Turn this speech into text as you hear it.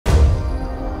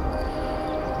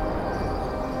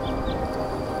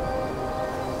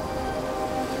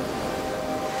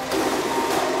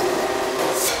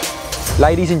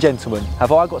Ladies and gentlemen,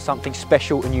 have I got something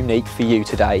special and unique for you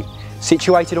today?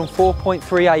 Situated on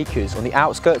 4.3 acres on the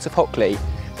outskirts of Hockley,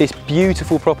 this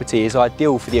beautiful property is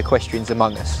ideal for the equestrians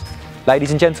among us.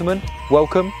 Ladies and gentlemen,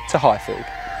 welcome to Highfield.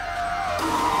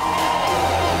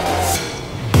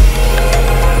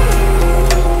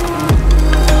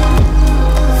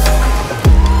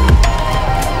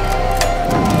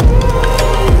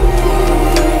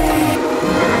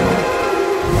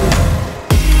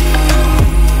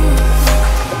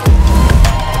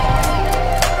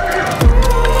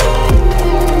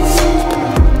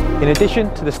 In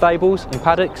addition to the stables and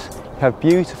paddocks, you have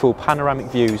beautiful panoramic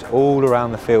views all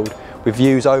around the field, with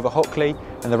views over Hockley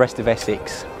and the rest of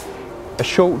Essex. A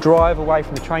short drive away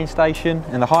from the train station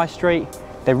and the high street,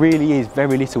 there really is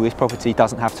very little this property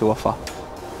doesn't have to offer.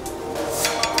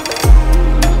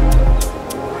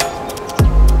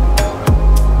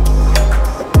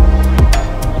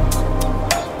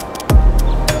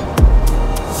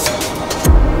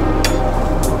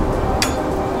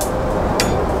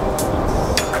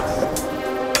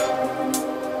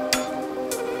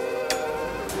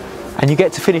 And you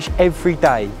get to finish every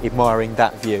day admiring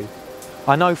that view.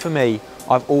 I know for me,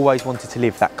 I've always wanted to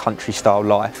live that country style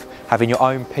life, having your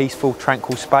own peaceful,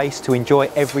 tranquil space to enjoy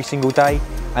every single day.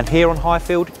 And here on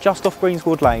Highfield, just off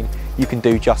Greensward Lane, you can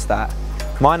do just that.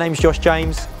 My name's Josh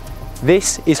James,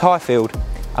 this is Highfield,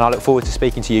 and I look forward to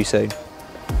speaking to you soon.